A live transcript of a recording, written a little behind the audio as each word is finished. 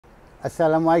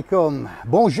Assalamualaikum.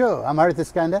 Bonjour. I'm Harith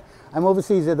Iskander. I'm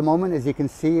overseas at the moment, as you can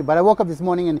see, but I woke up this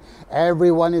morning and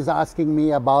everyone is asking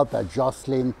me about the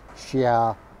Jocelyn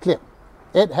Chia clip.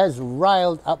 It has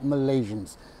riled up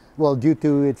Malaysians. Well, due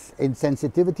to its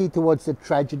insensitivity towards the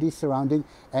tragedy surrounding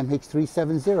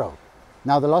MH370.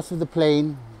 Now, the loss of the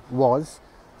plane was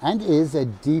and is a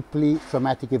deeply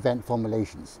traumatic event for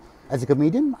Malaysians. As a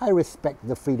comedian, I respect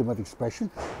the freedom of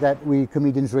expression that we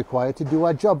comedians require to do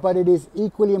our job, but it is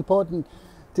equally important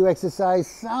to exercise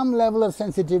some level of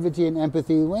sensitivity and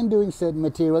empathy when doing certain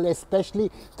material, especially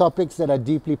topics that are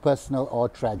deeply personal or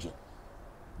tragic.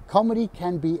 Comedy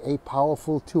can be a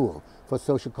powerful tool for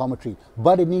social commentary,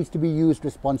 but it needs to be used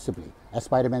responsibly. As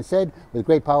Spider-Man said, with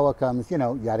great power comes,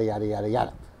 yada, yada, yada,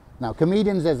 yada. Now,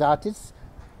 comedians as artists,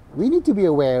 we need to be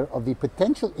aware of the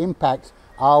potential impact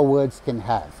our words can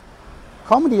have.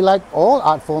 Comedy, like all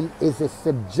art form, is a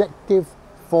subjective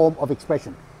form of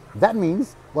expression. That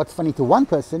means what's funny to one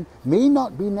person may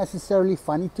not be necessarily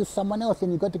funny to someone else,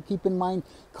 and you've got to keep in mind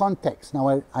context.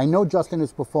 Now, I know Jocelyn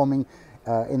is performing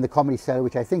in the Comedy Cellar,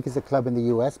 which I think is a club in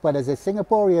the US, but as a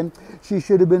Singaporean, she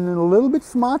should have been a little bit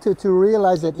smarter to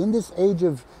realize that in this age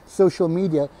of social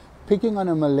media, picking on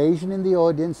a Malaysian in the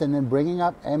audience and then bringing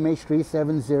up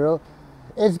MH370,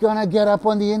 it's going to get up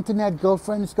on the internet,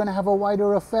 girlfriend. It's going to have a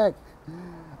wider effect.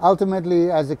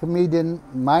 Ultimately, as a comedian,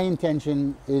 my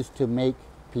intention is to make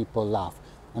people laugh.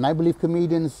 And I believe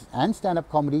comedians and stand-up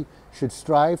comedy should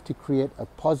strive to create a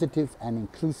positive and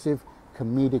inclusive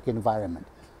comedic environment.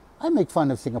 I make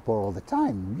fun of Singapore all the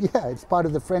time. Yeah, it's part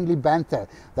of the friendly banter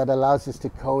that allows us to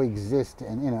coexist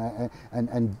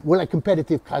and we're like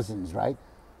competitive cousins, right?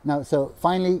 Now, so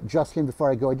finally, Jocelyn, before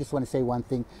I go, I just want to say one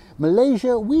thing.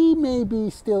 Malaysia, we may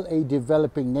be still a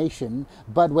developing nation,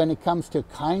 but when it comes to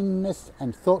kindness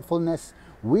and thoughtfulness,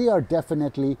 we are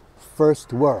definitely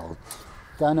first world.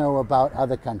 Don't know about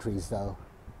other countries, though.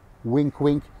 Wink,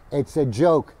 wink. It's a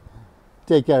joke.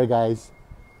 Take care, guys.